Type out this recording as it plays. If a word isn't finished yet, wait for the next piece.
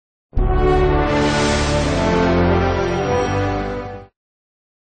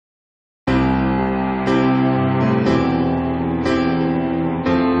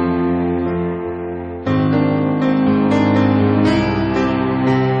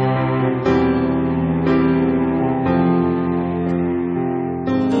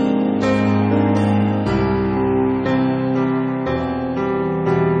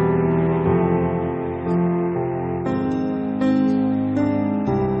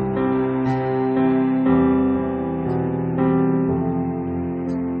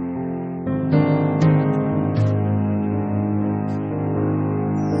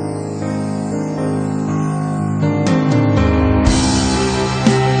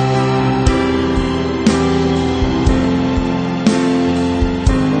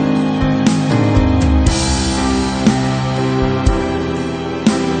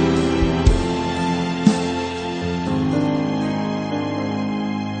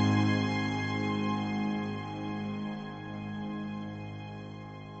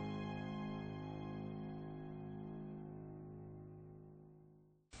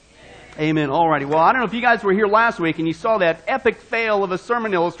Amen. Alrighty. Well, I don't know if you guys were here last week and you saw that epic fail of a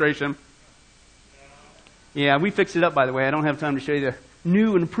sermon illustration. Yeah, we fixed it up, by the way. I don't have time to show you the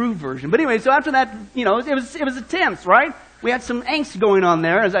new and improved version. But anyway, so after that, it was intense, right? We had some angst going on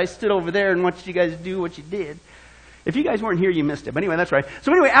there as I stood over there and watched you guys do what you did. If you guys weren't here, you missed it. But anyway, that's right.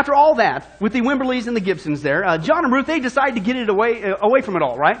 So anyway, after all that, with the Wimberleys and the Gibsons there, John and Ruth, they decided to get it away from it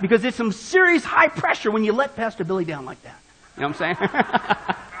all, right? Because it's some serious high pressure when you let Pastor Billy down like that. You know what I'm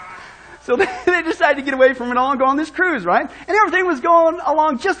saying? So they decided to get away from it all and go on this cruise, right? And everything was going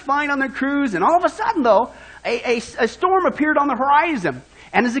along just fine on their cruise. And all of a sudden, though, a storm appeared on the horizon.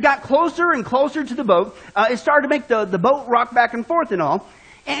 And as it got closer and closer to the boat, it started to make the boat rock back and forth and all.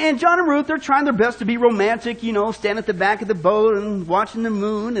 And John and Ruth, they're trying their best to be romantic, stand at the back of the boat and watching the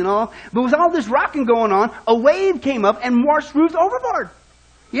moon and all. But with all this rocking going on, a wave came up and washed Ruth overboard.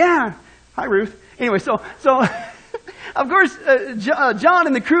 Yeah. Hi, Ruth. Anyway, so of course, John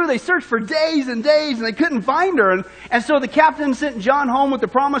and the crew, they searched for days and days and they couldn't find her. And so the captain sent John home with the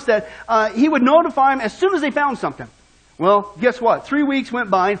promise that he would notify him as soon as they found something. Well, guess what? 3 weeks went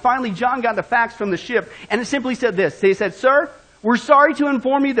by and finally John got the fax from the ship and it simply said this. They said, "Sir, we're sorry to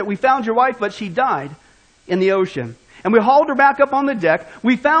inform you that we found your wife, but she died in the ocean. And we hauled her back up on the deck.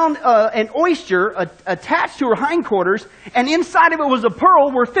 We found an oyster attached to her hindquarters, and inside of it was a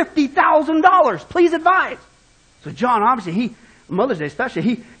pearl worth $50,000. Please advise." So John, obviously, Mother's Day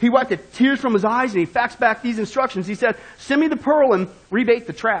especially, he wiped the tears from his eyes and he faxed back these instructions. He said, "Send me the pearl and rebait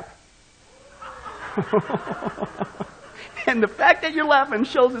the trap." And the fact that you're laughing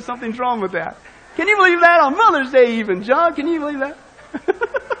shows that something's wrong with that. Can you believe that on Mother's Day even, John? Can you believe that?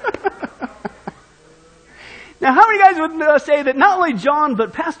 Now, how many guys would say that not only John,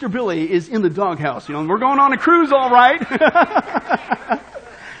 but Pastor Billy is in the doghouse? We're going on a cruise, all right.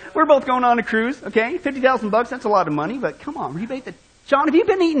 We're both going on a cruise, okay? $50,000, that's a lot of money, but come on, rebate the... John, have you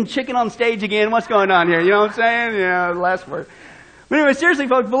been eating chicken on stage again? What's going on here? You know what I'm saying? Yeah, the last word. But anyway, seriously,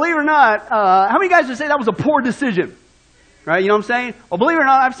 folks, believe it or not, how many guys would say that was a poor decision? Right? You know what I'm saying? Well, believe it or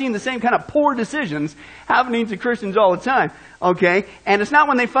not, I've seen the same kind of poor decisions happening to Christians all the time. Okay? And it's not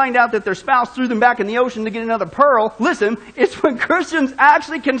when they find out that their spouse threw them back in the ocean to get another pearl. Listen, it's when Christians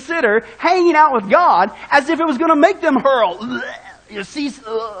actually consider hanging out with God as if it was going to make them hurl. You see?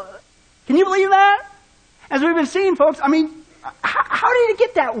 Can you believe that? As we've been seeing, folks, how did it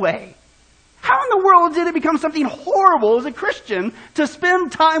get that way? How in the world did it become something horrible as a Christian to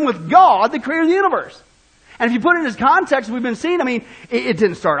spend time with God, the creator of the universe? And if you put it in this context we've been seeing, it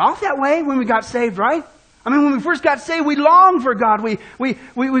didn't start off that way when we got saved, right? When we first got saved, we longed for God. We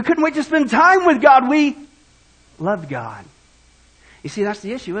couldn't wait to spend time with God. We loved God. You see, that's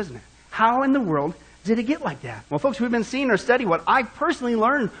the issue, isn't it? How in the world did it get like that? Well, folks, we've been seeing or studying what I personally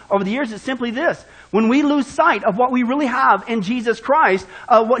learned over the years is simply this. When we lose sight of what we really have in Jesus Christ,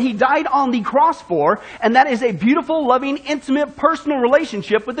 what He died on the cross for, and that is a beautiful, loving, intimate, personal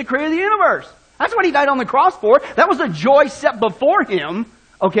relationship with the Creator of the universe. That's what He died on the cross for. That was a joy set before Him,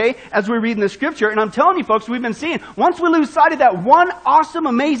 okay, as we read in the Scripture. And I'm telling you, folks, we've been seeing, once we lose sight of that one awesome,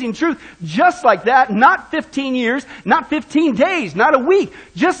 amazing truth, just like that, not 15 years, not 15 days, not a week,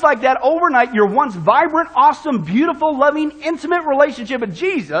 just like that, overnight, your once vibrant, awesome, beautiful, loving, intimate relationship with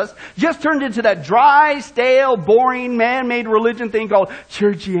Jesus just turned into that dry, stale, boring, man-made religion thing called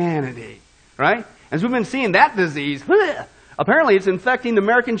churchianity, right? As we've been seeing that disease, apparently it's infecting the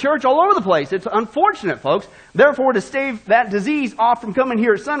American church all over the place. It's unfortunate, folks. Therefore, to stave that disease off from coming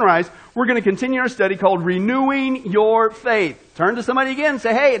here at Sunrise, we're going to continue our study called Renewing Your Faith. Turn to somebody again and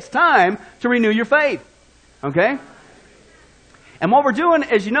say, "Hey, it's time to renew your faith." Okay? And what we're doing,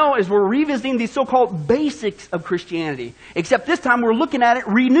 as you know, is we're revisiting these so-called basics of Christianity. Except this time we're looking at it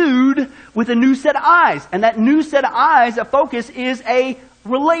renewed with a new set of eyes. And that new set of eyes, that focus, is a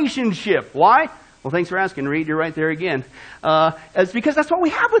relationship. Why? Well, thanks for asking, Reed. You're right there again. It's because that's what we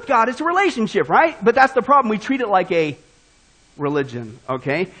have with God. It's a relationship, right? But that's the problem. We treat it like a religion,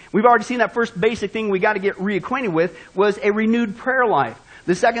 okay? We've already seen that first basic thing we got to get reacquainted with was a renewed prayer life.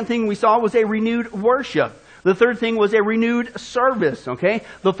 The second thing we saw was a renewed worship. The third thing was a renewed service, okay?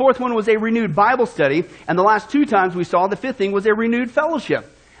 The fourth one was a renewed Bible study. And the last two times we saw, the fifth thing was a renewed fellowship.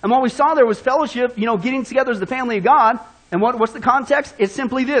 And what we saw there was fellowship, getting together as the family of God. And what's the context? It's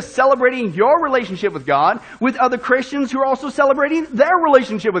simply this: celebrating your relationship with God with other Christians who are also celebrating their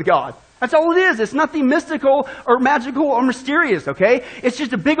relationship with God. That's all it is. It's nothing mystical or magical or mysterious, okay? It's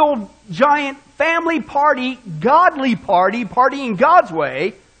just a big old giant family party, godly party, partying God's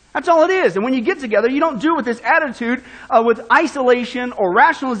way, That's all it is. And when you get together, you don't do it with this attitude with isolation or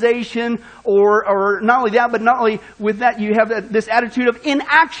rationalization or not only that, but not only with that, you have this attitude of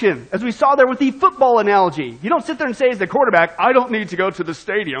inaction, as we saw there with the football analogy. You don't sit there and say as the quarterback, I don't need to go to the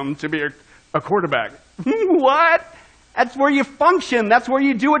stadium to be a quarterback. What? That's where you function. That's where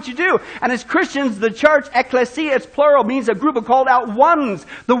you do what you do. And as Christians, the church, ecclesia, it's plural, means a group of called out ones.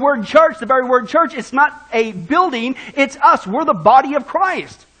 The word church, the very word church, it's not a building, it's us. We're the body of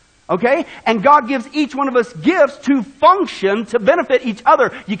Christ. Okay? And God gives each one of us gifts to function, to benefit each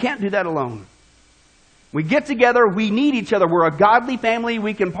other. You can't do that alone. We get together, we need each other. We're a godly family.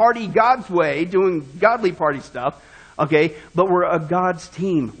 We can party God's way, doing godly party stuff. Okay? But we're a God's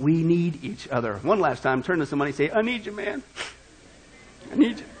team. We need each other. One last time, turn to somebody and say, I need you, man. I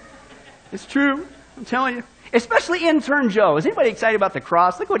need you. It's true. I'm telling you. Especially intern Joe. Is anybody excited about the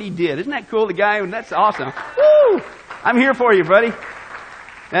cross? Look what he did. Isn't that cool? The guy, that's awesome. Woo! I'm here for you, buddy.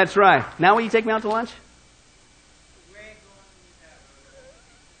 That's right. Now will you take me out to lunch?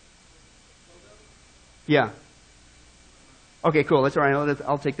 Yeah. Okay, cool. That's all right.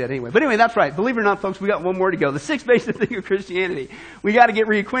 I'll take that anyway. But anyway, that's right. Believe it or not, folks, we got one more to go. The sixth basic thing of Christianity we got to get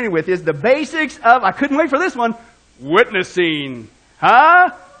reacquainted with is the basics of, I couldn't wait for this one, witnessing.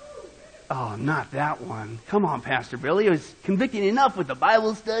 Huh? Oh, not that one. Come on, Pastor Billy. It was convicting enough with the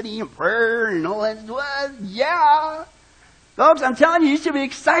Bible study and prayer and all that stuff. Yeah. Folks, I'm telling you should be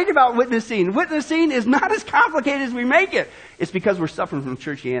excited about witnessing. Witnessing is not as complicated as we make it. It's because we're suffering from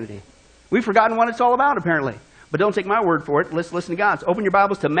churchianity. We've forgotten what it's all about, apparently. But don't take my word for it. Let's listen to God's. Open your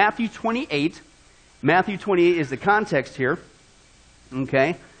Bibles to Matthew 28. Matthew 28 is the context here.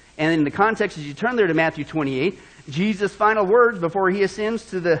 Okay? And in the context, as you turn there to Matthew 28, Jesus' final words before he ascends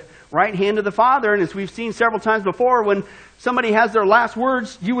to the right hand of the Father. And as we've seen several times before, when somebody has their last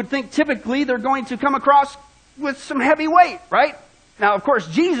words, you would think typically they're going to come across with some heavy weight, right? Now, of course,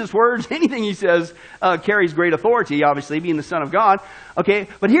 Jesus' words, anything he says carries great authority, obviously, being the Son of God. Okay,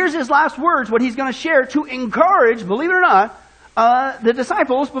 but here's his last words, what he's going to share to encourage, believe it or not, the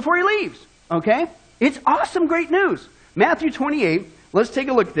disciples before he leaves. Okay? It's awesome, great news. Matthew 28, let's take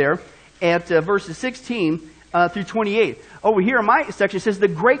a look there at verses 16 through 28. Over here in my section, it says the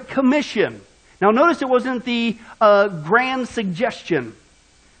Great Commission. Now, notice it wasn't the grand suggestion.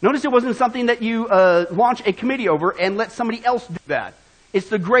 Notice it wasn't something that you launch a committee over and let somebody else do that. It's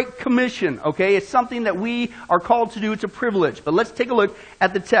the Great Commission, okay? It's something that we are called to do. It's a privilege. But let's take a look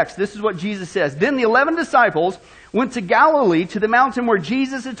at the text. This is what Jesus says. Then the 11 disciples went to Galilee, to the mountain where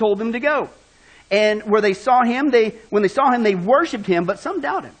Jesus had told them to go. And where they saw him, when they saw him, they worshipped him, but some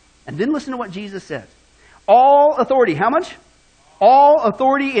doubted. And then listen to what Jesus says. All authority, how much? All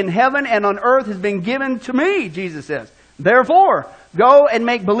authority in heaven and on earth has been given to me, Jesus says. Therefore, go and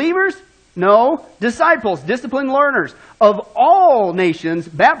make believers, no, disciples, disciplined learners of all nations,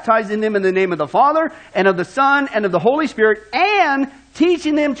 baptizing them in the name of the Father and of the Son and of the Holy Spirit, and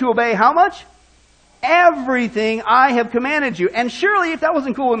teaching them to obey how much? Everything I have commanded you. And surely, if that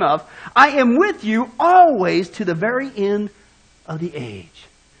wasn't cool enough, I am with you always to the very end of the age.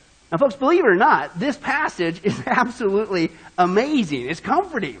 Now, folks, believe it or not, this passage is absolutely amazing. It's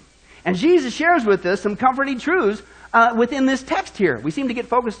comforting. And Jesus shares with us some comforting truths within this text here. We seem to get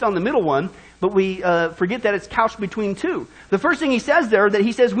focused on the middle one, but we forget that it's couched between two. The first thing he says there, that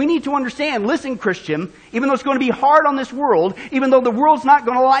he says we need to understand, listen, Christian, even though it's going to be hard on this world, even though the world's not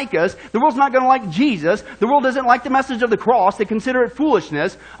going to like us, the world's not going to like Jesus, the world doesn't like the message of the cross, they consider it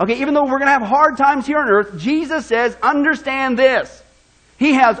foolishness, okay, even though we're going to have hard times here on earth, Jesus says, understand this.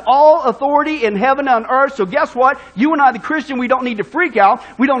 He has all authority in heaven and on earth. So guess what? You and I, the Christian, we don't need to freak out.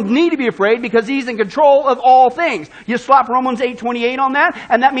 We don't need to be afraid because he's in control of all things. You slap Romans 8:28 on that,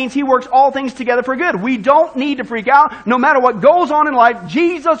 and that means he works all things together for good. We don't need to freak out. No matter what goes on in life,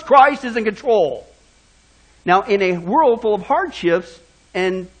 Jesus Christ is in control. Now, in a world full of hardships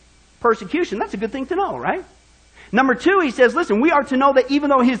and persecution, that's a good thing to know, right? Number two, he says, listen, we are to know that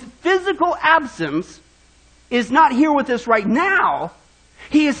even though his physical absence is not here with us right now,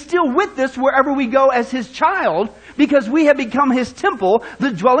 he is still with us wherever we go as his child because we have become his temple,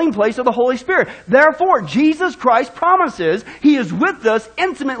 the dwelling place of the Holy Spirit. Therefore, Jesus Christ promises he is with us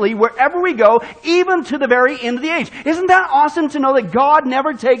intimately wherever we go, even to the very end of the age. Isn't that awesome to know that God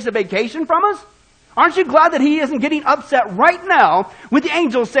never takes a vacation from us? Aren't you glad that he isn't getting upset right now with the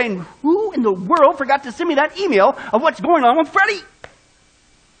angels saying, who in the world forgot to send me that email of what's going on with Freddie?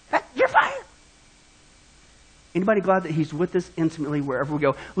 You're fired. Anybody glad that he's with us intimately wherever we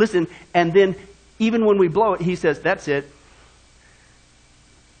go? Listen, and then even when we blow it, he says, that's it.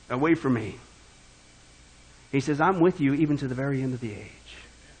 Away from me. He says, I'm with you even to the very end of the age.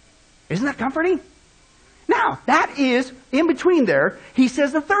 Isn't that comforting? Now, Now, that is, in between there, he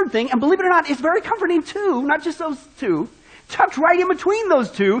says the third thing, and believe it or not, it's very comforting too, not just those two. Tucked right in between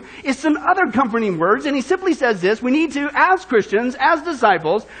those two is some other comforting words, and he simply says this: we need to, as Christians, as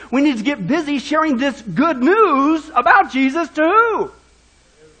disciples, we need to get busy sharing this good news about Jesus to who?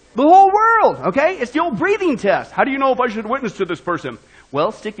 The whole world, okay? It's the old breathing test. How do you know if I should witness to this person?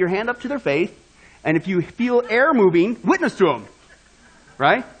 Well, stick your hand up to their faith, and if you feel air moving, witness to them,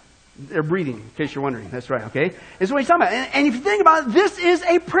 right? They're breathing, in case you're wondering. That's right, okay? This is what he's talking about. And if you think about it, this is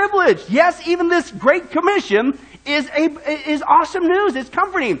a privilege. Yes, even this Great Commission is awesome news. It's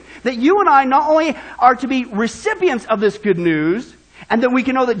comforting that you and I not only are to be recipients of this good news, and that we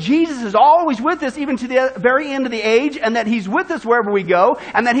can know that Jesus is always with us even to the very end of the age, and that he's with us wherever we go,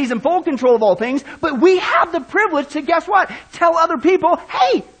 and that he's in full control of all things, but we have the privilege to, guess what? Tell other people,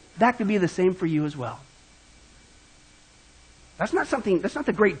 hey, that could be the same for you as well. That's not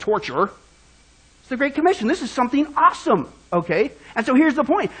the great torture. It's the Great Commission. This is something awesome, okay? And so here's the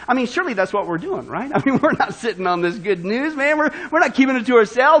point. I mean, surely that's what we're doing, right? I mean, we're not sitting on this good news, man. We're not keeping it to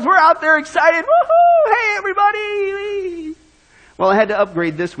ourselves. We're out there excited. Woohoo! Hey, everybody! Well, I had to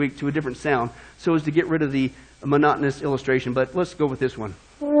upgrade this week to a different sound so as to get rid of the monotonous illustration, but let's go with this one.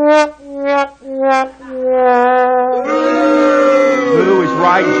 Who is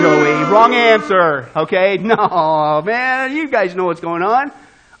right, Joey? Wrong answer. Okay? No, man, you guys know what's going on.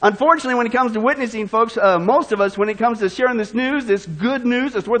 Unfortunately, when it comes to witnessing, folks, most of us, when it comes to sharing this news, this good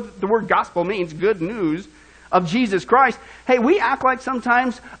news, that's what the word gospel means, good news of Jesus Christ. Hey, we act like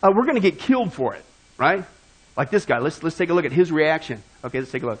sometimes we're going to get killed for it, right? Like this guy. Let's take a look at his reaction. Okay,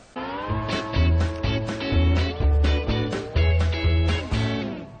 let's take a look.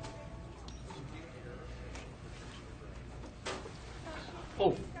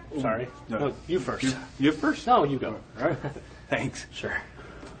 Oh, sorry. No, you first. You first? No, you go. All right. Thanks. Sure.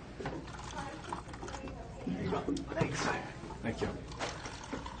 There you go. Thanks. Thank you.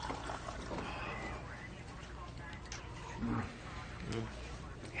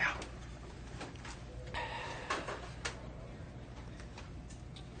 Yeah.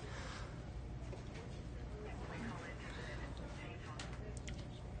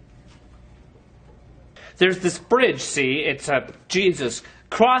 There's this bridge, see? It's a Jesus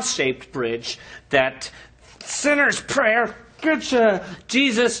cross-shaped bridge that sinner's prayer gets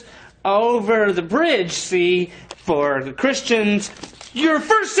Jesus over the bridge, see? For the Christians, your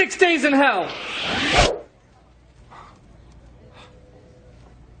first 6 days in hell.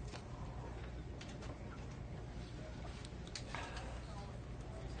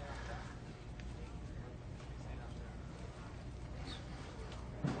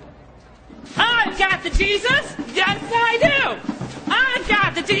 I've got the Jesus. Yes, I do. I've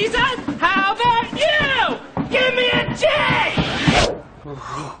got the Jesus. How about you? Give me a J.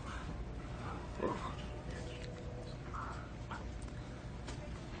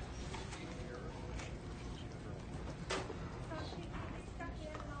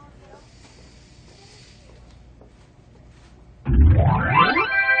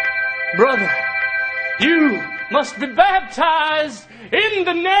 Brother, you must be baptized in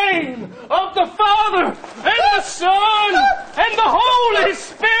the name of the Father and the Son and the Holy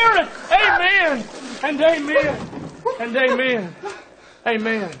Spirit. Amen. And amen. And amen.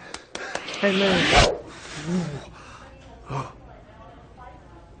 Amen. Amen.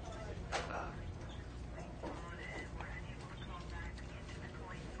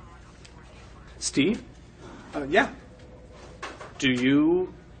 Steve? Yeah. Do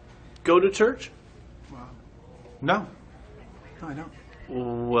you go to church? No. No, I don't.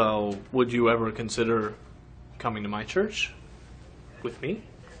 Well, would you ever consider coming to my church with me?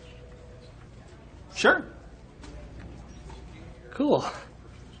 Sure. Cool.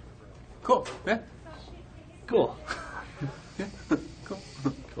 Cool. Yeah. Cool. Yeah. Cool.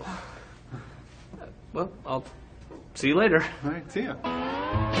 Cool. Well, I'll see you later. All right. See ya.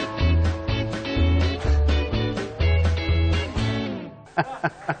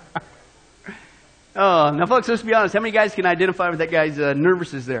 Oh, now folks, let's be honest. How many guys can identify with that guy's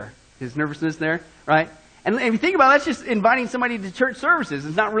nervousness there? His nervousness there, right? And if you think about it, that's just inviting somebody to church services.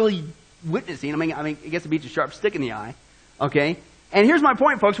 It's not really witnessing. I mean, I guess it beats a sharp stick in the eye, okay? And here's my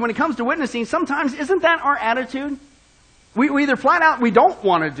point, folks. When it comes to witnessing, sometimes isn't that our attitude? We either flat out, we don't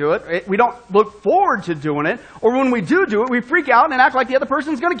want to do it, we don't look forward to doing it, or when we do it, we freak out and act like the other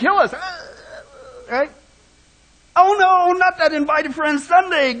person's going to kill us, right? Oh no, not that invited friend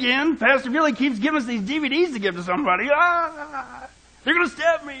Sunday again. Pastor really keeps giving us these DVDs to give to somebody. They're going to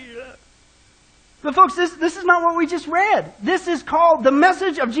stab me. But folks, this is not what we just read. This is called the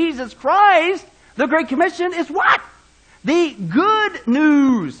message of Jesus Christ. The Great Commission is what? The good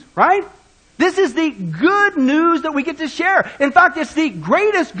news, right? This is the good news that we get to share. In fact, it's the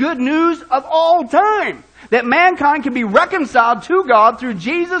greatest good news of all time. That mankind can be reconciled to God through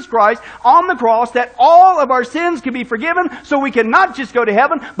Jesus Christ on the cross, that all of our sins can be forgiven, so we can not just go to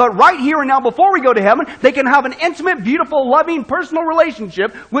heaven, but right here and now before we go to heaven, they can have an intimate, beautiful, loving, personal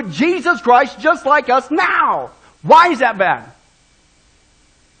relationship with Jesus Christ just like us now. Why is that bad?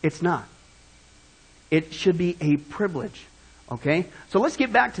 It's not. It should be a privilege. Okay? So let's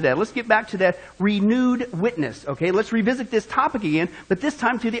get back to that. Let's get back to that renewed witness. Okay? Let's revisit this topic again, but this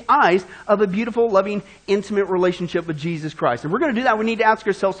time through the eyes of a beautiful, loving, intimate relationship with Jesus Christ. And we're going to do that. We need to ask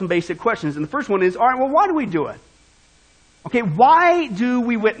ourselves some basic questions. And the first one is, all right, well, why do we do it? Okay, why do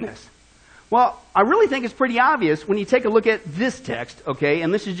we witness? Well, I really think it's pretty obvious when you take a look at this text, okay,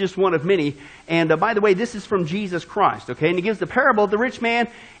 and this is just one of many. And by the way, this is from Jesus Christ, okay, and he gives the parable of the rich man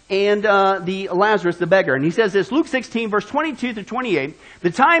and the Lazarus, the beggar. And he says this, Luke 16, verse 22 through 28, the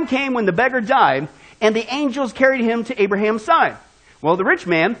time came when the beggar died, and the angels carried him to Abraham's side. Well, the rich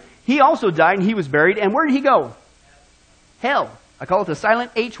man, he also died, and he was buried. And where did he go? Hell. I call it the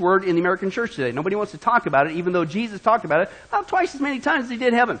silent H word in the American church today. Nobody wants to talk about it, even though Jesus talked about it about twice as many times as he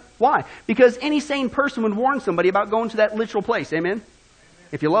did heaven. Why? Because any sane person would warn somebody about going to that literal place. Amen?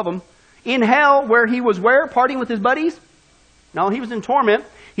 If you love them. In hell, where he was where? Partying with his buddies? No, he was in torment.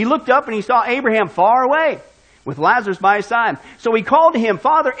 He looked up and he saw Abraham far away with Lazarus by his side. So he called to him,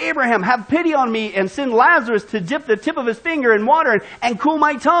 Father Abraham, have pity on me and send Lazarus to dip the tip of his finger in water and cool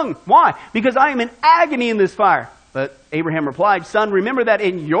my tongue. Why? Because I am in agony in this fire. But Abraham replied, Son, remember that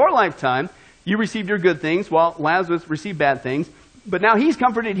in your lifetime you received your good things while Lazarus received bad things. But now he's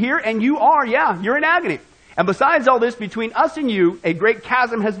comforted here and you're in agony. And besides all this, between us and you, a great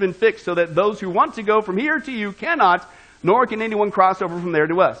chasm has been fixed so that those who want to go from here to you cannot, nor can anyone cross over from there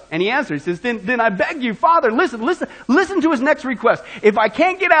to us. And he answers, he says, then I beg you, Father, listen to his next request. If I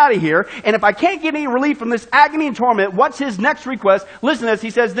can't get out of here, and if I can't get any relief from this agony and torment, what's his next request? Listen to this.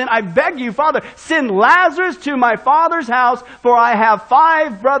 He says, then I beg you, Father, send Lazarus to my father's house, for I have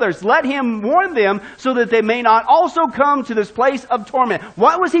 5 brothers. Let him warn them so that they may not also come to this place of torment.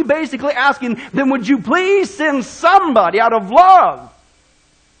 What was he basically asking? Then would you please send somebody out of love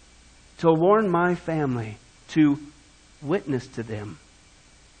to warn my family, to witness to them,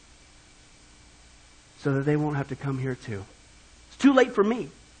 so that they won't have to come here too. It's too late for me.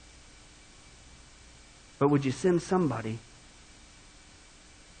 But would you send somebody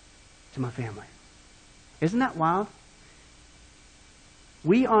to my family? Isn't that wild?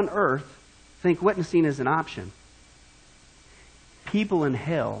 We on earth think witnessing is an option. People in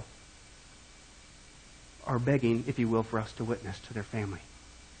hell are begging, if you will, for us to witness to their family.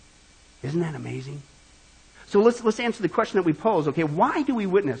 Isn't that amazing? So let's answer the question that we pose. Okay, why do we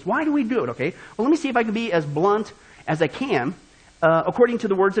witness? Why do we do it? Okay, well, let me see if I can be as blunt as I can, according to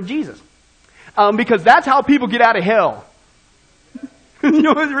the words of Jesus, because that's how people get out of hell. You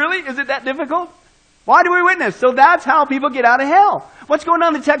know, really, is it that difficult? Why do we witness? So that's how people get out of hell. What's going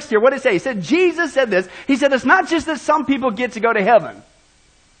on in the text here? What did it say? He said Jesus said this. He said it's not just that some people get to go to heaven.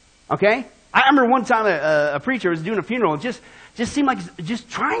 Okay, I remember one time a preacher was doing a funeral and just seemed like just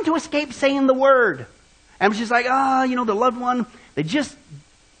trying to escape saying the word. And it was just like, the loved one, they just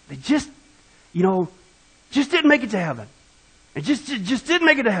didn't make it to heaven. It just didn't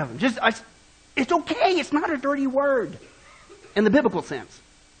make it to heaven. It's okay. It's not a dirty word in the biblical sense.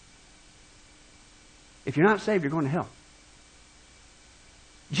 If you're not saved, you're going to hell.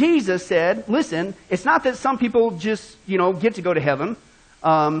 Jesus said, listen, it's not that some people just, get to go to heaven.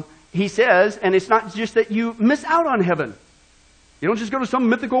 He says, and it's not just that you miss out on heaven. You don't just go to some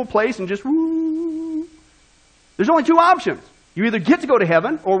mythical place and just, woo. There's only 2 options. You either get to go to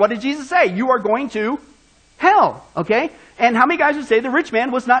heaven, or what did Jesus say? You are going to hell, okay? And how many guys would say the rich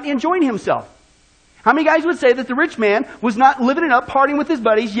man was not enjoying himself? How many guys would say that the rich man was not living it up, partying with his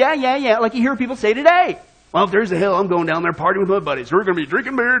buddies? Yeah, like you hear people say today. Well, if there's a hell, I'm going down there partying with my buddies. We're going to be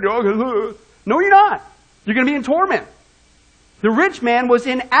drinking beer, dog. No, you're not. You're going to be in torment. The rich man was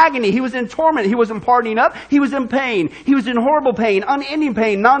in agony. He was in torment. He wasn't partying up. He was in pain. He was in horrible pain, unending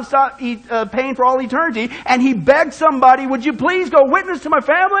pain, nonstop pain for all eternity. And he begged somebody, would you please go witness to my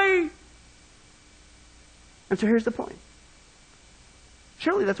family? And so here's the point.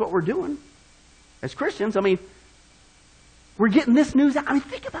 Surely that's what we're doing as Christians. I mean, we're getting this news out. I mean,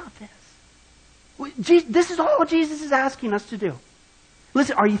 think about this. This is all Jesus is asking us to do.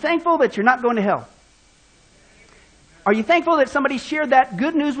 Listen, are you thankful that you're not going to hell? Are you thankful that somebody shared that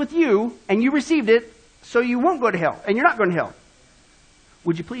good news with you and you received it so you won't go to hell and you're not going to hell?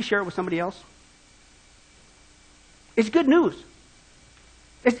 Would you please share it with somebody else? It's good news.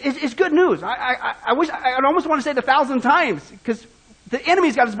 It's good news. I wish I'd almost want to say it 1,000 times because The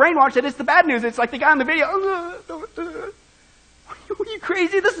enemy's got us brainwashed that it's the bad news. It's like the guy on the video. Are you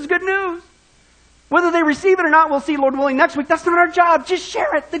crazy? This is good news. Whether they receive it or not, we'll see, Lord willing, next week. That's not our job. Just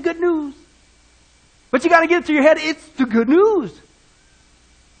share it, the good news. But you got to get it through your head. It's the good news.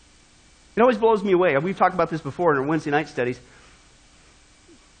 It always blows me away. We've talked about this before in our Wednesday night studies.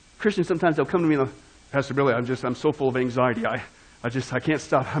 Christians, sometimes they'll come to me and they'll, Pastor Billy, I'm so full of anxiety. I can't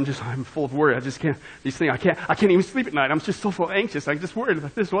stop. I'm full of worry. I just can't, these things, I can't even sleep at night. I'm just so full of anxious. I'm just worried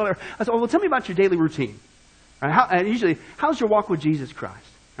about this, whatever. I said, well, tell me about your daily routine. Right? How's your walk with Jesus Christ?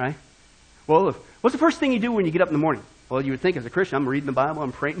 Right? Well, what's the first thing you do when you get up in the morning? Well, you would think as a Christian, I'm reading the Bible,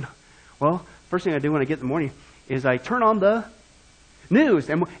 I'm praying. Well, first thing I do when I get in the morning is I turn on the news.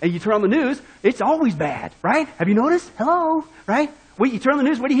 And you turn on the news, it's always bad, right? Have you noticed? Hello, right? Wait, you turn on the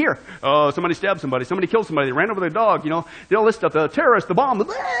news, what do you hear? Oh, somebody stabbed somebody, somebody killed somebody, they ran over their dog, all this stuff, the terrorist, the bomb,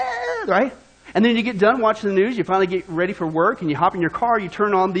 right? And then you get done watching the news, you finally get ready for work, and you hop in your car, you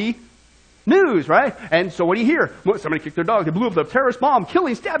turn on the news, right? And so what do you hear? Well, somebody kicked their dog, they blew up the terrorist bomb,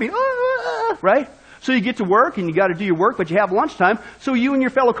 killing, stabbing, right? So you get to work, and you got to do your work, but you have lunchtime, so you and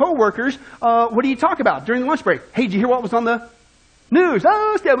your fellow co-workers, what do you talk about during the lunch break? Hey, did you hear what was on the news?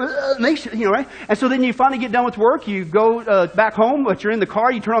 Right? And so then you finally get done with work, you go back home, but you're in the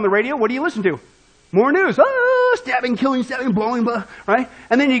car, you turn on the radio, what do you listen to? More news. Stabbing, killing, blowing, right?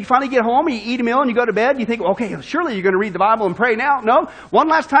 And then you finally get home, you eat a meal, and you go to bed, you think, okay, surely you're going to read the Bible and pray now. No. One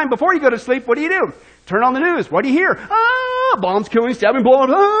last time before you go to sleep, what do? Turn on the news. What do you hear? Bombs, killing, stabbing,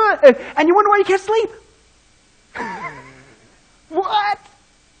 blowing, and you wonder why you can't sleep. What?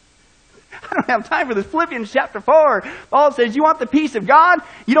 I don't have time for this. Philippians chapter 4. Paul says, you want the peace of God?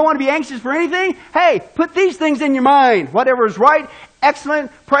 You don't want to be anxious for anything? Hey, put these things in your mind. Whatever is right,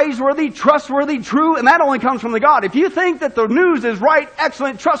 excellent, praiseworthy, trustworthy, true, and that only comes from the God. If you think that the news is right,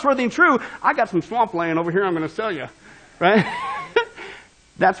 excellent, trustworthy, and true, I got some swampland over here I'm going to sell you. Right?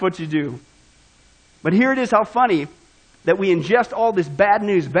 That's what you do. But here it is, how funny that we ingest all this bad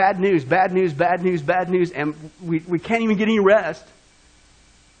news, and we can't even get any rest.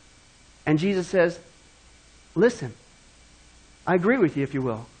 And Jesus says, listen, I agree with you, if you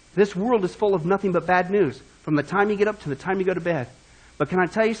will. This world is full of nothing but bad news from the time you get up to the time you go to bed. But can I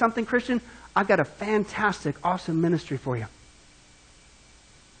tell you something, Christian? I've got a fantastic, awesome ministry for you.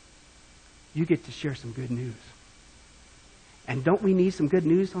 You get to share some good news. And don't we need some good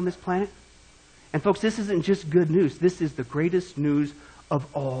news on this planet? And folks, this isn't just good news. This is the greatest news of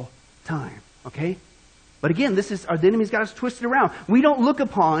all time. Okay? But again, the enemy's got us twisted around. We don't look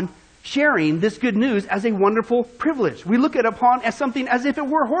upon sharing this good news as a wonderful privilege. We look at it upon as something as if it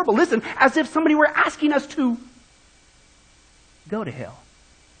were horrible. Listen, as if somebody were asking us to go to hell.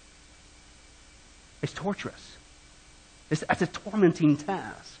 It's torturous. That's a tormenting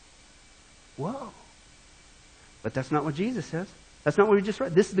task. Whoa. But that's not what Jesus says. That's not what we just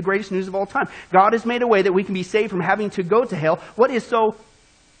read. This is the greatest news of all time. God has made a way that we can be saved from having to go to hell. What is so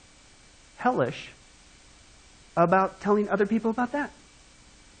hellish about telling other people about that?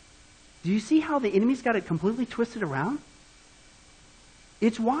 Do you see how the enemy's got it completely twisted around?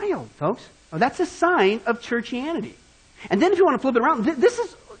 It's wild, folks. Well, that's a sign of churchianity. And then if you want to flip it around, this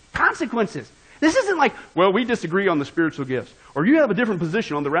is consequences. This isn't like, well, we disagree on the spiritual gifts, or you have a different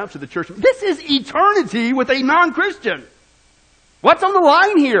position on the rapture of the church. This is eternity with a non-Christian. What's on the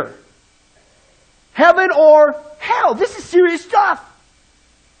line here? Heaven or hell. This is serious stuff.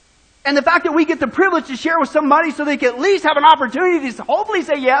 And the fact that we get the privilege to share with somebody so they can at least have an opportunity to hopefully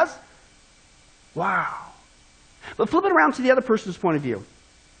say yes. Wow. But flip it around to the other person's point of view.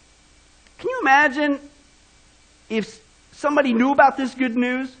 Can you imagine if somebody knew about this good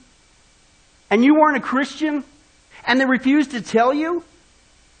news and you weren't a Christian and they refused to tell you?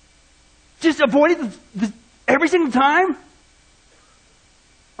 Just avoid it every single time?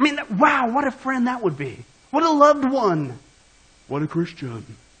 I mean, wow, what a friend that would be. What a loved one. What a Christian.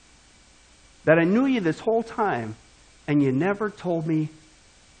 That I knew you this whole time and you never told me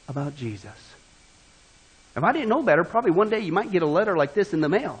about Jesus. If I didn't know better, probably one day you might get a letter like this in the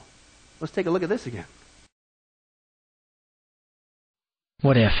mail. Let's take a look at this again.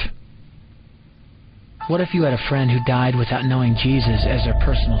 What if? What if you had a friend who died without knowing Jesus as their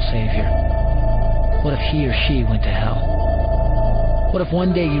personal Savior? What if he or she went to hell? What if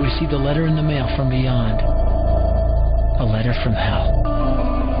one day you received a letter in the mail from beyond? A letter from hell.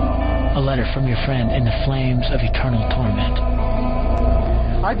 A letter from your friend in the flames of eternal torment.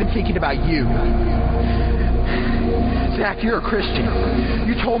 I've been thinking about you. Zach, you're a Christian.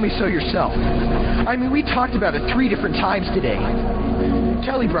 You told me so yourself. I mean, we talked about it 3 different times today.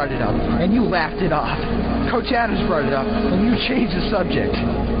 Kelly brought it up, and you laughed it off. Coach Adams brought it up, and you changed the subject.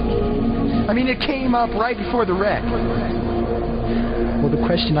 I mean, it came up right before the wreck. Well, the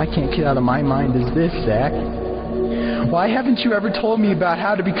question I can't get out of my mind is this, Zach. Why haven't you ever told me about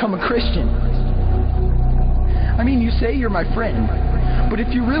how to become a Christian? I mean, you say you're my friend, but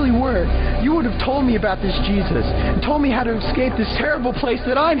if you really were, you would have told me about this Jesus and told me how to escape this terrible place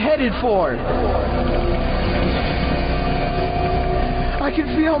that I'm headed for. I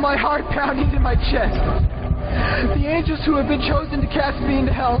can feel my heart pounding in my chest. The angels who have been chosen to cast me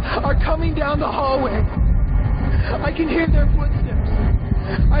into hell are coming down the hallway. I can hear their footsteps.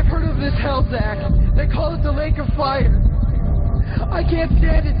 I've heard of this hell, Zach. They call it the lake of fire. I can't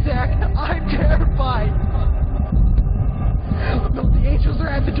stand it, Zach. I'm terrified. No, the angels are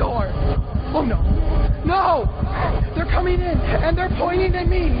at the door. Oh, no. No! They're coming in, and they're pointing at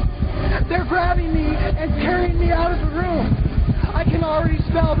me. They're grabbing me and carrying me out of the room. I can already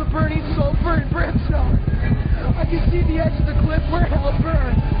smell the burning sulfur and brimstone. I can see the edge of the cliff where hell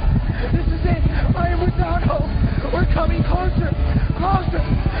burns. This is it. I am without hope. We're coming closer. Closer.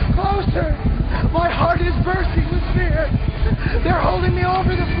 Closer. My heart is bursting with fear. They're holding me over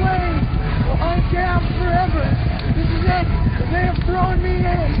the flames. I'm damned forever. This is it. They have thrown me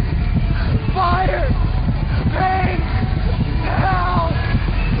in. Fire. Pain. Hell.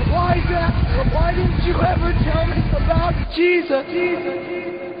 Why, Zach? Why didn't you ever tell me about Jesus?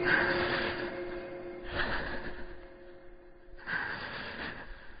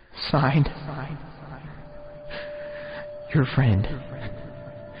 Signed. Your friend,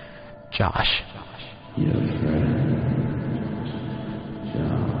 Josh. Your friend,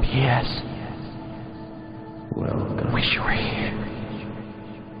 Josh. P.S. Welcome. Wish you were here.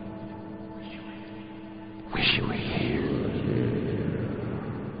 Wish you were here.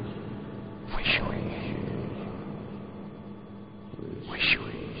 Wish you were here. Wish you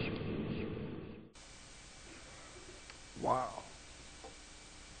were here. Wow.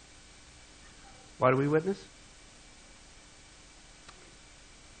 Why do we witness?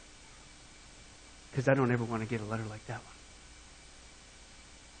 Because I don't ever want to get a letter like that one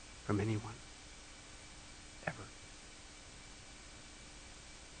from anyone. Ever.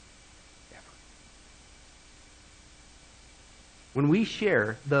 Ever. When we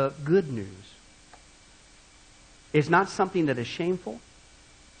share the good news, it's not something that is shameful.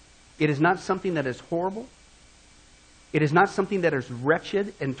 It is not something that is horrible. It is not something that is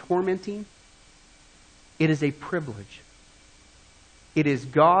wretched and tormenting. It is a privilege. It is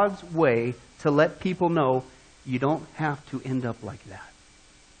God's way to let people know you don't have to end up like that.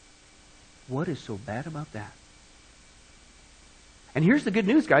 What is so bad about that? And here's the good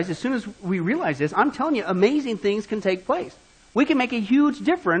news, guys. As soon as we realize this, I'm telling you, amazing things can take place. We can make a huge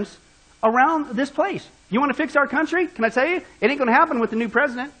difference around this place. You want to fix our country? Can I tell you? It ain't going to happen with the new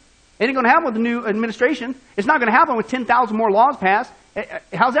president. It ain't going to happen with the new administration. It's not going to happen with 10,000 more laws passed.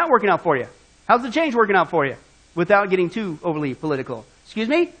 How's that working out for you? How's the change working out for you? Without getting too overly political. Excuse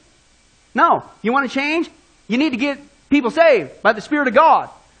me? No. You want to change? You need to get people saved by the Spirit of God.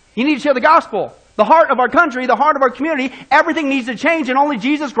 You need to share the gospel. The heart of our country, the heart of our community, everything needs to change, and only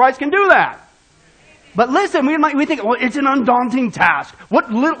Jesus Christ can do that. But listen, we think, well, it's an undaunting task.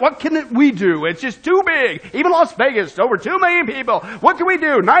 What can we do? It's just too big. Even Las Vegas, over 2 million people. What can we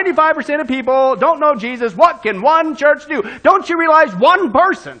do? 95% of people don't know Jesus. What can one church do? Don't you realize one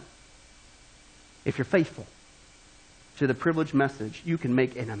person, if you're faithful to the privileged message, you can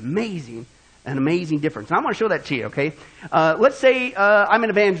make an amazing difference. And I want to show that to you, okay? Let's say I'm an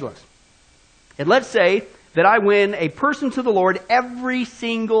evangelist. And let's say that I win a person to the Lord every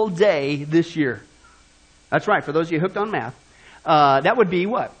single day this year. That's right, for those of you hooked on math. That would be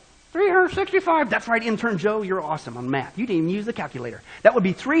what? 365. That's right, intern Joe, you're awesome on math. You didn't even use the calculator. That would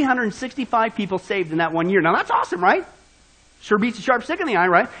be 365 people saved in that 1 year. Now that's awesome, right? Sure beats a sharp stick in the eye,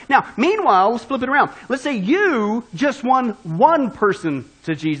 right? Now, meanwhile, let's flip it around. Let's say you just won one person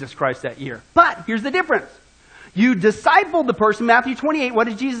to Jesus Christ that year. But here's the difference. You discipled the person. Matthew 28, what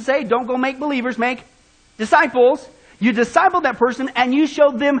did Jesus say? Don't go make believers, make disciples. You discipled that person and you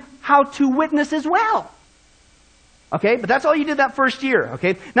showed them how to witness as well. Okay, but that's all you did that first year,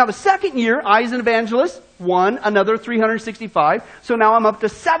 okay? Now the second year, I as an evangelist won another 365. So now I'm up to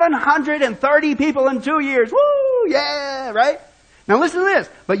 730 people in 2 years. Woo, yeah, right? Now listen to this.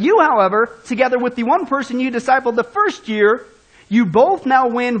 But you, however, together with the one person you discipled the first year, you both now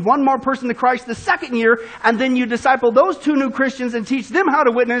win one more person to Christ the second year, and then you disciple those 2 new Christians and teach them how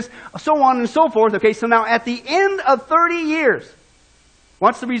to witness, so on and so forth. Okay, so now at the end of 30 years,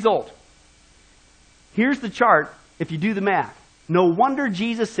 what's the result? Here's the chart if you do the math. No wonder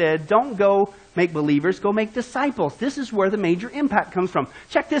Jesus said, don't go make believers, go make disciples. This is where the major impact comes from.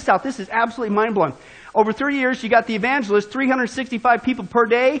 Check this out. This is absolutely mind-blowing. Over 30 years, you got the evangelist, 365 people per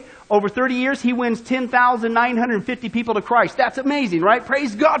day. Over 30 years, he wins 10,950 people to Christ. That's amazing, right?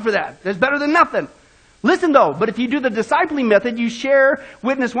 Praise God for that. That's better than nothing. Listen though, but if you do the discipling method, you share,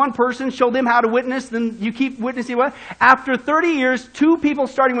 witness one person, show them how to witness, then you keep witnessing what? After 30 years, 2 people,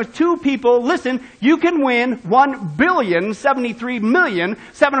 starting with 2 people, listen, you can win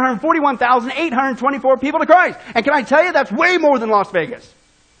 1,073,741,824 people to Christ. And can I tell you, that's way more than Las Vegas.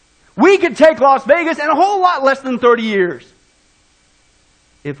 We could take Las Vegas in a whole lot less than 30 years.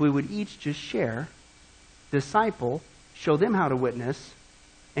 If we would each just share, disciple, show them how to witness,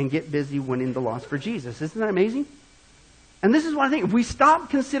 and get busy winning the lost for Jesus. Isn't that amazing? And this is what I think. If we stop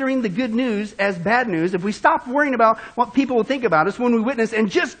considering the good news as bad news, if we stop worrying about what people will think about us when we witness and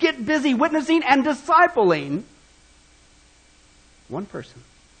just get busy witnessing and discipling, one person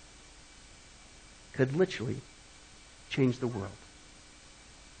could literally change the world.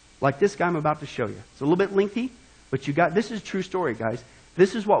 Like this guy I'm about to show you. It's a little bit lengthy, but this is a true story, guys.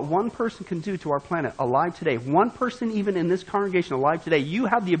 This is what one person can do to our planet alive today. One person even in this congregation alive today. You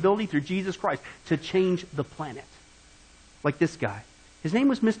have the ability through Jesus Christ to change the planet. Like this guy. His name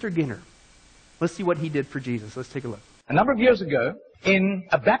was Mr. Ginner. Let's see what he did for Jesus. Let's take a look. A number of years ago, in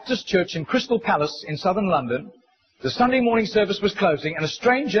a Baptist church in Crystal Palace in southern London, the Sunday morning service was closing, and a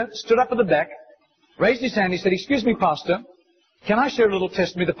stranger stood up at the back, raised his hand, he said, "Excuse me, Pastor, can I share a little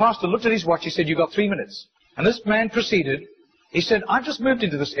testimony?" The pastor looked at his watch, he said, "You've got 3 minutes." And this man proceeded. He said, "I've just moved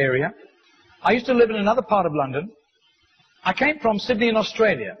into this area. I used to live in another part of London. I came from Sydney in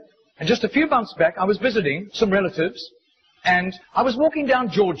Australia. And just a few months back, I was visiting some relatives. And I was walking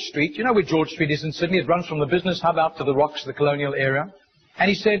down George Street. You know where George Street is in Sydney? It runs from the business hub out to the Rocks, the colonial area. And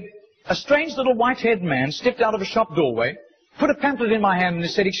he said, a strange little white-haired man stepped out of a shop doorway, put a pamphlet in my hand, and he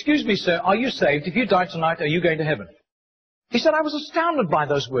said, 'Excuse me, sir, are you saved? If you die tonight, are you going to heaven?' He said, I was astounded by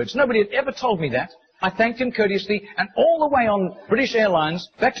those words. Nobody had ever told me that. I thanked him courteously, and all the way on British Airlines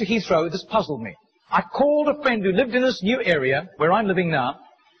back to Heathrow, this puzzled me. I called a friend who lived in this new area where I'm living now,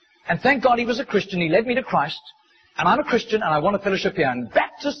 and thank God he was a Christian. He led me to Christ, and I'm a Christian, and I want a fellowship here. And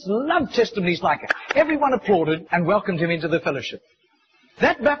Baptists love testimonies like it. Everyone applauded and welcomed him into the fellowship.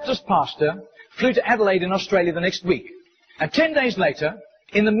 That Baptist pastor flew to Adelaide in Australia the next week, and 10 days later,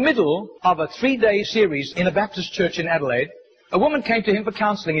 in the middle of a 3-day series in a Baptist church in Adelaide, a woman came to him for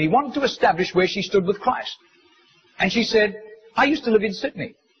counseling, and he wanted to establish where she stood with Christ. And she said, I used to live in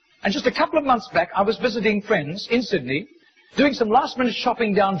Sydney. And just a couple of months back, I was visiting friends in Sydney, doing some last-minute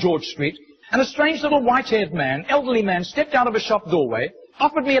shopping down George Street, and a strange little white-haired man, elderly man, stepped out of a shop doorway,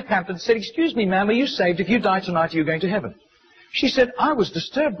 offered me a pamphlet, and said, "Excuse me, ma'am, are you saved? If you die tonight, are you going to heaven?" She said, I was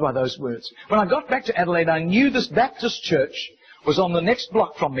disturbed by those words. When I got back to Adelaide, I knew this Baptist church was on the next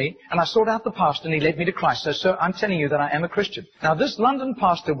block from me, and I sought out the pastor, and he led me to Christ. So, sir, I'm telling you that I am a Christian. Now, this London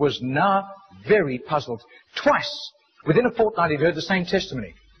pastor was now very puzzled. Twice, within a fortnight, he'd heard the same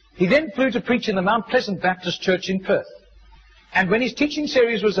testimony. He then flew to preach in the Mount Pleasant Baptist Church in Perth. And when his teaching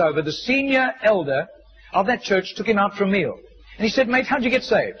series was over, the senior elder of that church took him out for a meal. And he said, "Mate, how'd you get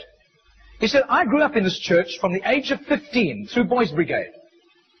saved?" He said, "I grew up in this church from the age of 15 through Boys Brigade.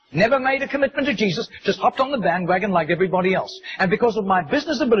 Never made a commitment to Jesus, just hopped on the bandwagon like everybody else. And because of my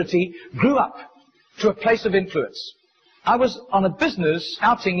business ability, grew up to a place of influence. I was on a business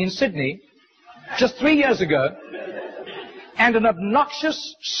outing in Sydney just 3 years ago, and an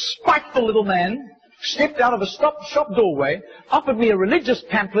obnoxious, spiteful little man stepped out of a shop doorway, offered me a religious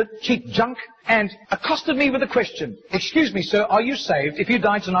pamphlet, cheap junk, and accosted me with a question. "Excuse me, sir, are you saved? If you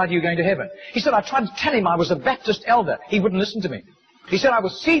die tonight, are you going to heaven?" He said, I tried to tell him I was a Baptist elder. He wouldn't listen to me. He said, I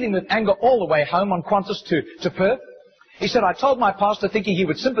was seething with anger all the way home on Qantas to Perth. He said, I told my pastor thinking he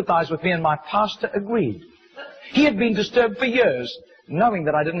would sympathize with me, and my pastor agreed. He had been disturbed for years, knowing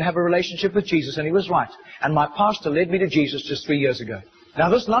that I didn't have a relationship with Jesus, and he was right. And my pastor led me to Jesus just 3 years ago. Now,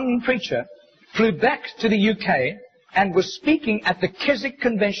 this London preacher flew back to the UK and was speaking at the Keswick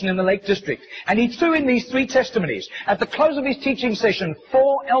Convention in the Lake District. And he threw in these 3 testimonies. At the close of his teaching session,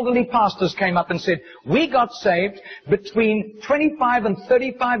 4 elderly pastors came up and said, we got saved between 25 and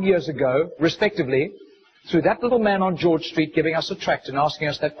 35 years ago, respectively, through that little man on George Street giving us a tract and asking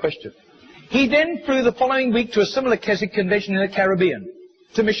us that question. He then flew the following week to a similar Keswick Convention in the Caribbean,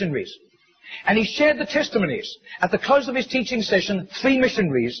 to missionaries. And he shared the testimonies. At the close of his teaching session, 3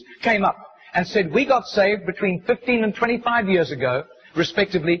 missionaries came up and said, we got saved between 15 and 25 years ago,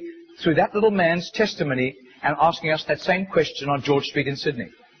 respectively, through that little man's testimony and asking us that same question on George Street in Sydney.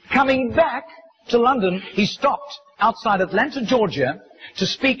 Coming back to London, he stopped outside Atlanta, Georgia, to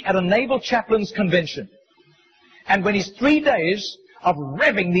speak at a naval chaplains convention. And when his 3 days of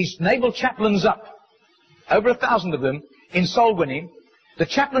revving these naval chaplains up, over 1,000 of them, in soul winning, the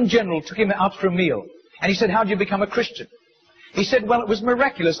chaplain general took him out for a meal. And he said, how did you become a Christian? He said, well, it was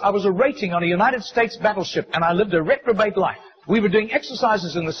miraculous. I was a rating on a United States battleship, and I lived a reprobate life. We were doing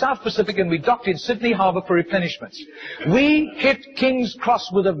exercises in the South Pacific, and we docked in Sydney Harbour for replenishments. We hit King's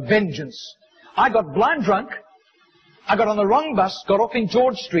Cross with a vengeance. I got blind drunk. I got on the wrong bus, got off in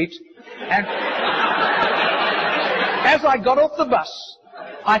George Street, and as I got off the bus,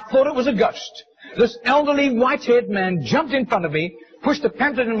 I thought it was a ghost. This elderly, white-haired man jumped in front of me, pushed a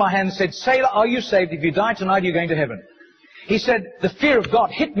pamphlet in my hand and said, sailor, are you saved? If you die tonight, you're going to heaven. He said, the fear of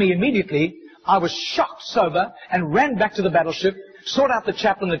God hit me immediately. I was shocked sober and ran back to the battleship, sought out the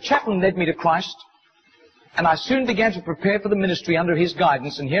chaplain. The chaplain led me to Christ. And I soon began to prepare for the ministry under his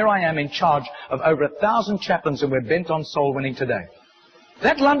guidance. And here I am in charge of over 1,000 chaplains, and we're bent on soul winning today.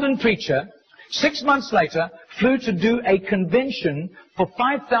 That London preacher, 6 months later, flew to do a convention for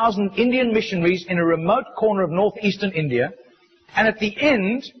 5,000 Indian missionaries in a remote corner of northeastern India. And at the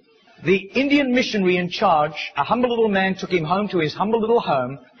end, the Indian missionary in charge, a humble little man, took him home to his humble little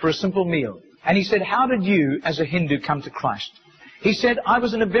home for a simple meal. And he said, how did you, as a Hindu, come to Christ? He said, I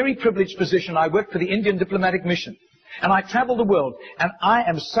was in a very privileged position. I worked for the Indian diplomatic mission. And I traveled the world. And I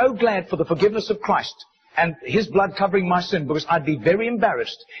am so glad for the forgiveness of Christ and his blood covering my sin, because I'd be very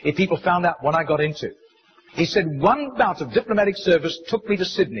embarrassed if people found out what I got into. He said, one bout of diplomatic service took me to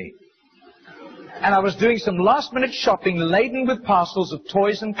Sydney. And I was doing some last-minute shopping laden with parcels of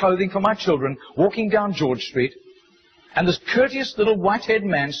toys and clothing for my children, walking down George Street. And this courteous little white-haired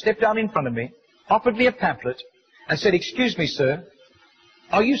man stepped out in front of me, offered me a pamphlet, and said, excuse me, sir,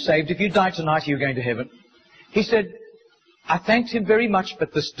 are you saved? If you die tonight, are you going to heaven? He said, I thanked him very much,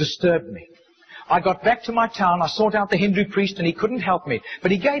 but this disturbed me. I got back to my town, I sought out the Hindu priest, and he couldn't help me.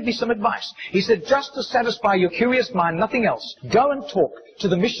 But he gave me some advice. He said, just to satisfy your curious mind, nothing else, go and talk to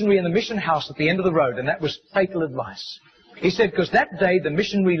the missionary in the mission house at the end of the road. And that was fatal advice. He said, because that day the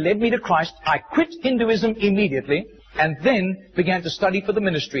missionary led me to Christ. I quit Hinduism immediately and then began to study for the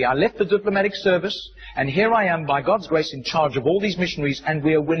ministry. I left the diplomatic service, and here I am, by God's grace, in charge of all these missionaries, and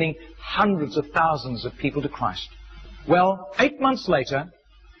we are winning hundreds of thousands of people to Christ. Well, 8 months later,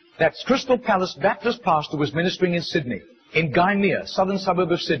 that Crystal Palace Baptist pastor was ministering in Sydney, in Gymea, southern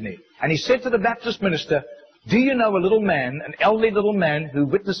suburb of Sydney. And he said to the Baptist minister, do you know a little man, an elderly little man who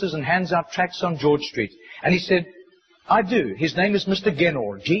witnesses and hands out tracts on George Street? And he said, I do. His name is Mr.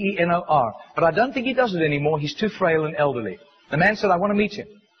 Genor, G-E-N-O-R. But I don't think he does it anymore. He's too frail and elderly. The man said, I want to meet him.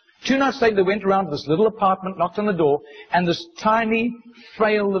 2 nights later, they went around to this little apartment, knocked on the door, and this tiny,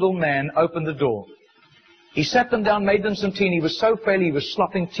 frail little man opened the door. He sat them down, made them some tea, and he was so frail he was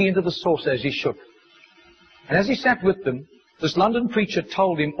slopping tea into the saucer as he shook. And as he sat with them, this London preacher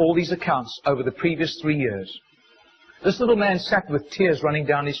told him all these accounts over the previous 3 years. This little man sat with tears running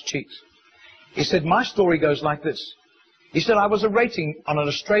down his cheeks. He said, my story goes like this. He said, I was a rating on an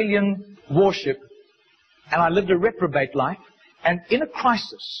Australian warship, and I lived a reprobate life, and in a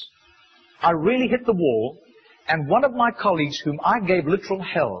crisis, I really hit the wall, and one of my colleagues, whom I gave literal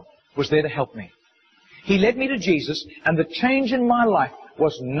hell, was there to help me. He led me to Jesus, and the change in my life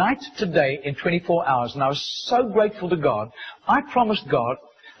was night to day in 24 hours. And I was so grateful to God. I promised God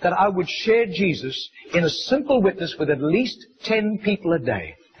that I would share Jesus in a simple witness with at least 10 people a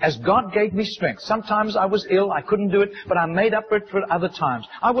day, as God gave me strength. Sometimes I was ill, I couldn't do it, but I made up for it for other times.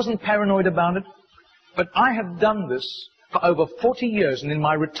 I wasn't paranoid about it, but I have done this for over 40 years, and in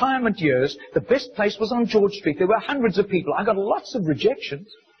my retirement years, the best place was on George Street. There were hundreds of people. I got lots of rejections.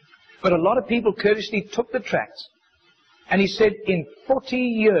 But a lot of people courteously took the tracts. And he said, in 40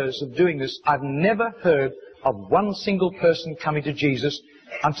 years of doing this, I've never heard of one single person coming to Jesus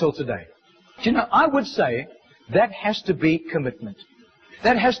until today. Do you know, I would say that has to be commitment.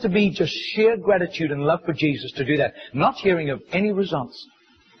 That has to be just sheer gratitude and love for Jesus to do that. Not hearing of any results.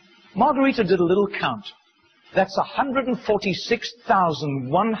 Margarita did a little count. That's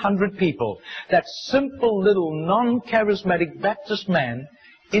 146,100 people. That simple little non-charismatic Baptist man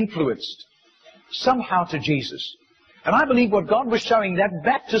influenced somehow to Jesus. And I believe what God was showing that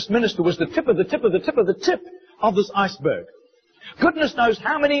Baptist minister was the tip of the tip of the tip of the tip of this iceberg. Goodness knows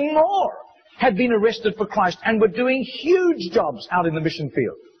how many more had been arrested for Christ and were doing huge jobs out in the mission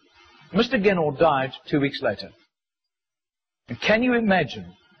field. Mr. Genor died 2 weeks later. And can you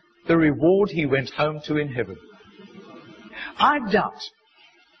imagine the reward he went home to in heaven? I doubt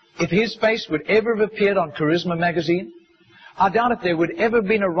if his face would ever have appeared on Charisma magazine. I doubt if there would ever have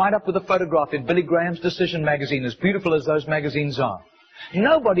been a write-up with a photograph in Billy Graham's Decision magazine, as beautiful as those magazines are.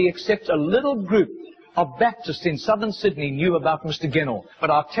 Nobody except a little group of Baptists in southern Sydney knew about Mr. Genor.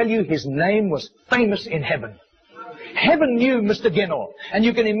 But I'll tell you, his name was famous in heaven. Heaven knew Mr. Genor. And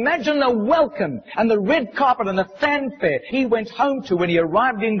you can imagine the welcome and the red carpet and the fanfare he went home to when he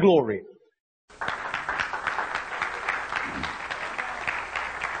arrived in glory.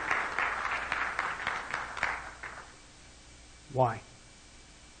 Why?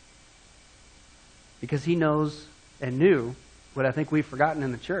 Because he knows and knew what I think we've forgotten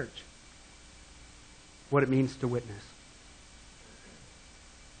in the church. What it means to witness.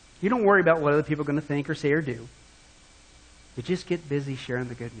 You don't worry about what other people are going to think or say or do. You just get busy sharing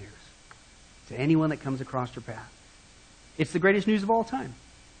the good news to anyone that comes across your path. It's the greatest news of all time.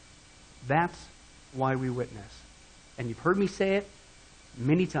 That's why we witness. And you've heard me say it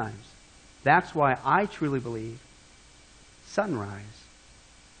many times. That's why I truly believe Sunrise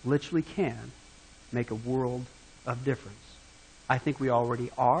literally can make a world of difference. I think we already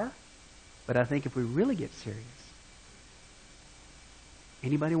are, but I think if we really get serious,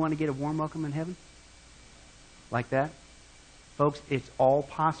 anybody want to get a warm welcome in heaven? Like that? Folks, it's all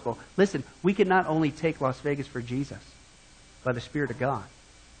possible. Listen, we can not only take Las Vegas for Jesus, by the Spirit of God,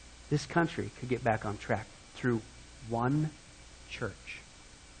 this country could get back on track through one church.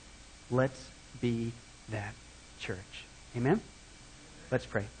 Let's be that church. Amen? Let's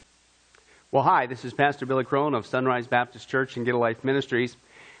pray. Well, hi, this is Pastor Billy Crone of Sunrise Baptist Church and Get a Life Ministries,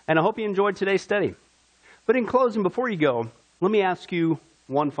 and I hope you enjoyed today's study. But in closing, before you go, let me ask you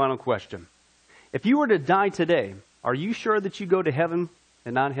one final question. If you were to die today, are you sure that you go to heaven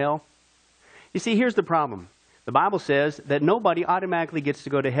and not hell? You see, here's the problem. The Bible says that nobody automatically gets to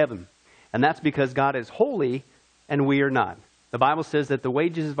go to heaven, and that's because God is holy and we are not. The Bible says that the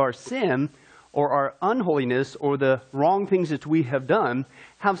wages of our sin or our unholiness or the wrong things that we have done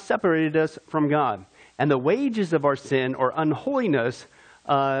have separated us from God. And the wages of our sin or unholiness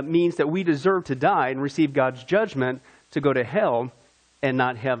means that we deserve to die and receive God's judgment to go to hell and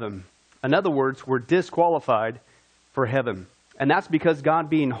not heaven. In other words, we're disqualified for heaven. And that's because God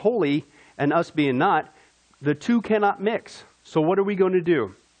being holy and us being not, the two cannot mix. So what are we going to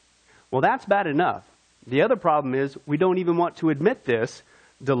do? Well, that's bad enough. The other problem is we don't even want to admit this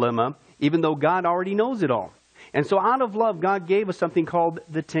dilemma, even though God already knows it all. And so out of love, God gave us something called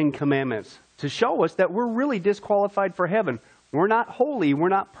the Ten Commandments to show us that we're really disqualified for heaven. We're not holy. We're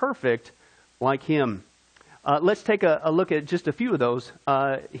not perfect like Him. Let's take a look at just a few of those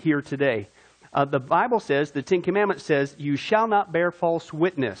here today. The Bible says, the Ten Commandments says, you shall not bear false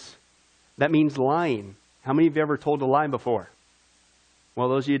witness. That means lying. How many of you ever told a lie before? Well,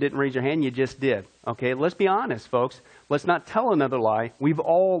 those of you who didn't raise your hand, you just did. Okay, let's be honest, folks. Let's not tell another lie. We've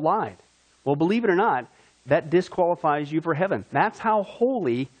all lied. Well, believe it or not, that disqualifies you for heaven. That's how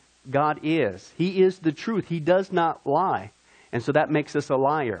holy God is. He is the truth. He does not lie. And so that makes us a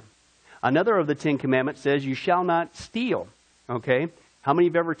liar. Another of the Ten Commandments says, you shall not steal. Okay? How many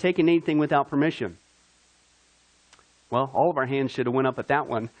of you have ever taken anything without permission? Well, all of our hands should have went up at that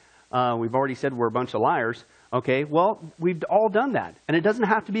one. We've already said we're a bunch of liars. Okay, well, we've all done that. And it doesn't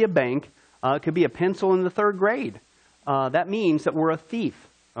have to be a bank. It could be a pencil in the third grade. That means that we're a thief.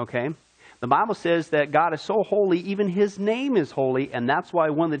 Okay? The Bible says that God is so holy, even His name is holy. And that's why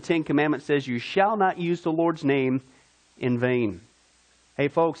one of the Ten Commandments says, you shall not use the Lord's name in vain. Hey,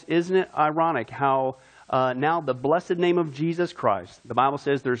 folks, isn't it ironic how now the blessed name of Jesus Christ, the Bible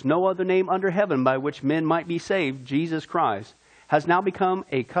says there's no other name under heaven by which men might be saved, Jesus Christ, has now become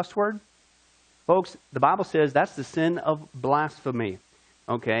a cuss word? Folks, the Bible says that's the sin of blasphemy.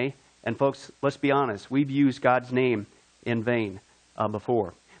 Okay? And folks, let's be honest. We've used God's name in vain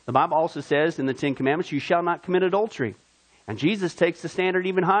before. The Bible also says in the Ten Commandments, you shall not commit adultery. And Jesus takes the standard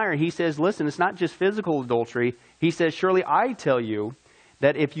even higher. He says, listen, it's not just physical adultery. He says, surely I tell you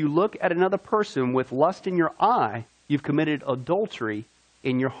that if you look at another person with lust in your eye, you've committed adultery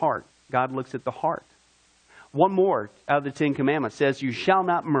in your heart. God looks at the heart. One more out of the Ten Commandments says, you shall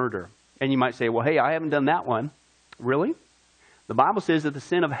not murder. And you might say, well, hey, I haven't done that one. Really? The Bible says that the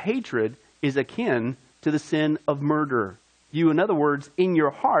sin of hatred is akin to the sin of murder. You, in other words, in your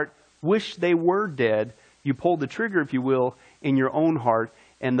heart, wish they were dead. You pulled the trigger, if you will, in your own heart.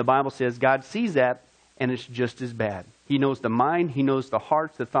 And the Bible says God sees that, and it's just as bad. He knows the mind, He knows the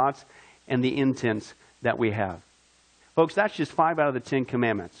hearts, the thoughts, and the intents that we have. Folks, that's just 5 out of the 10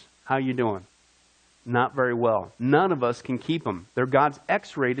 commandments. How you doing? Not very well. None of us can keep them. They're God's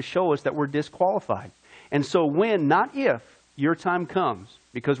x-ray to show us that we're disqualified. And so when, not if, your time comes,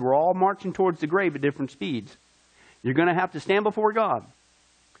 because we're all marching towards the grave at different speeds, you're going to have to stand before God.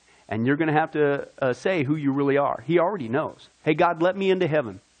 And you're going to have to say who you really are. He already knows. Hey, God, let me into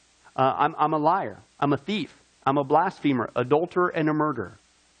heaven. I'm a liar. I'm a thief. I'm a blasphemer, adulterer, and a murderer.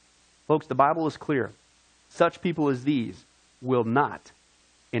 Folks, the Bible is clear. Such people as these will not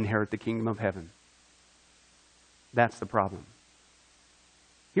inherit the kingdom of heaven. That's the problem.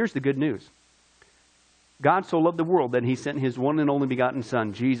 Here's the good news. God so loved the world that he sent his one and only begotten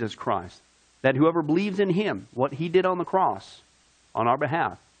Son, Jesus Christ, that whoever believes in him, what he did on the cross on our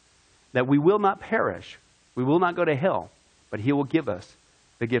behalf, that we will not perish, we will not go to hell, but he will give us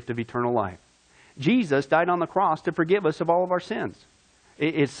the gift of eternal life. Jesus died on the cross to forgive us of all of our sins.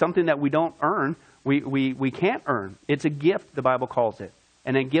 It's something that we don't earn. We can't earn. It's a gift, the Bible calls it.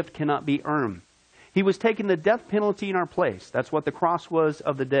 And a gift cannot be earned. He was taking the death penalty in our place. That's what the cross was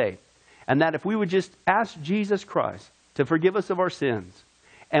of the day. And that if we would just ask Jesus Christ to forgive us of our sins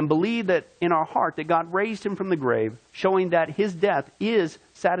and believe that in our heart that God raised him from the grave, showing that his death is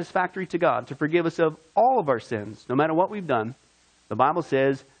satisfactory to God to forgive us of all of our sins, no matter what we've done, the Bible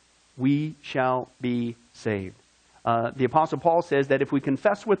says we shall be saved. The Apostle Paul says that if we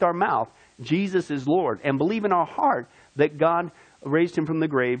confess with our mouth Jesus is Lord and believe in our heart that God raised him from the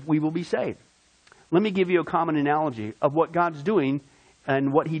grave, we will be saved. Let me give you a common analogy of what God's doing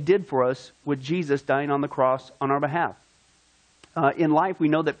and what he did for us with Jesus dying on the cross on our behalf. In life, we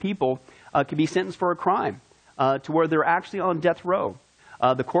know that people can be sentenced for a crime to where they're actually on death row.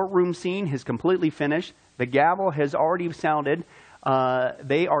 The courtroom scene has completely finished. The gavel has already sounded.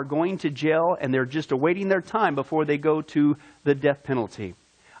 They are going to jail, and they're just awaiting their time before they go to the death penalty.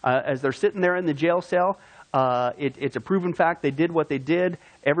 As they're sitting there in the jail cell, it's a proven fact they did what they did.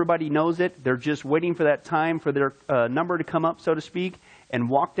 Everybody knows it. They're just waiting for that time for their number to come up, so to speak, and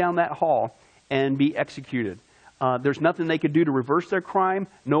walk down that hall and be executed. There's nothing they could do to reverse their crime.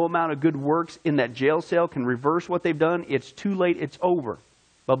 No amount of good works in that jail cell can reverse what they've done. It's too late. It's over.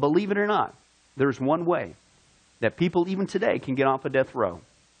 But believe it or not, there's one way that people even today can get off of death row.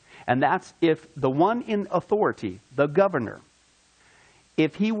 And that's if the one in authority, the governor,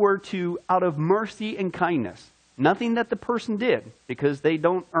 if he were to, out of mercy and kindness, nothing that the person did, because they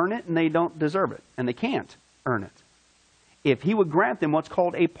don't earn it and they don't deserve it, and they can't earn it. If he would grant them what's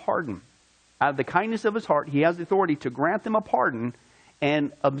called a pardon, out of the kindness of his heart, he has the authority to grant them a pardon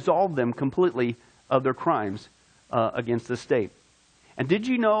and absolve them completely of their crimes against the state. And did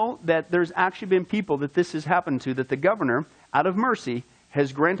you know that there's actually been people that this has happened to, that the governor, out of mercy,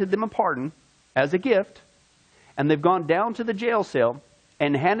 has granted them a pardon as a gift, and they've gone down to the jail cell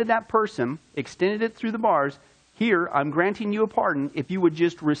and handed that person, extended it through the bars, here, I'm granting you a pardon. If you would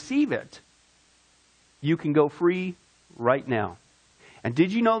just receive it, you can go free right now. And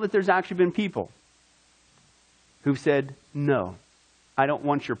did you know that there's actually been people who've said, no, I don't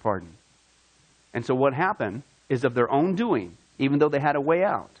want your pardon. And so what happened is of their own doing, even though they had a way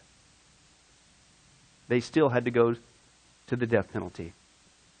out, they still had to go to the death penalty.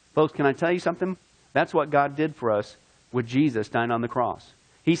 Folks, can I tell you something? That's what God did for us with Jesus dying on the cross.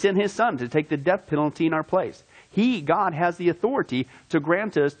 He sent his Son to take the death penalty in our place. God has the authority to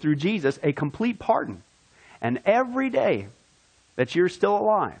grant us through Jesus a complete pardon. And every day that you're still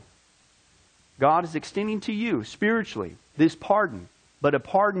alive, God is extending to you spiritually this pardon. But a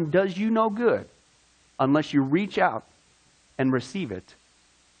pardon does you no good unless you reach out and receive it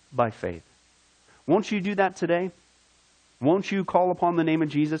by faith. Won't you do that today? Won't you call upon the name of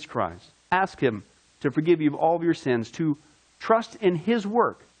Jesus Christ? Ask him to forgive you of all of your sins, to trust in his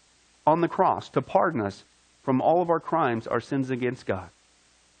work on the cross to pardon us from all of our crimes, our sins against God.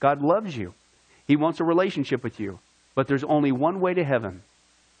 God loves you. He wants a relationship with you. But there's only one way to heaven.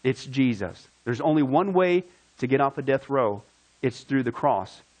 It's Jesus. There's only one way to get off of death row. It's through the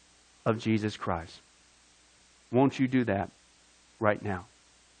cross of Jesus Christ. Won't you do that right now?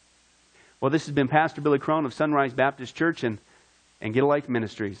 Well, this has been Pastor Billy Crone of Sunrise Baptist Church and Get a Life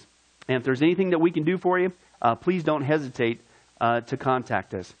Ministries. And if there's anything that we can do for you, please don't hesitate to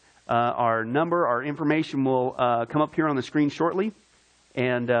contact us. Our number, our information will come up here on the screen shortly.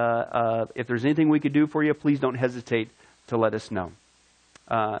 And if there's anything we could do for you, please don't hesitate to let us know.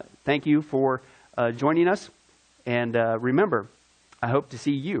 Thank you for joining us. And remember, I hope to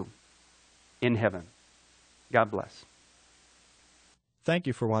see you in heaven. God bless. Thank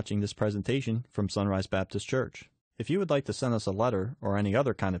you for watching this presentation from Sunrise Baptist Church. If you would like to send us a letter or any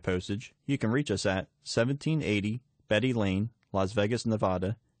other kind of postage, you can reach us at 1780 Betty Lane, Las Vegas,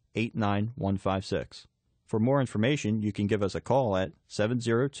 Nevada, 89156. For more information, you can give us a call at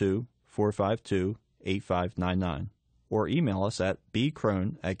 702-452-8599 or email us at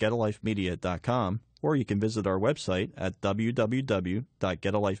bcrone@getalifemedia.com, or you can visit our website at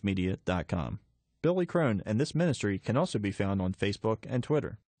www.getalifemedia.com. Billy Crone and this ministry can also be found on Facebook and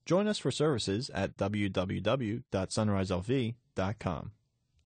Twitter. Join us for services at www.sunriselv.com.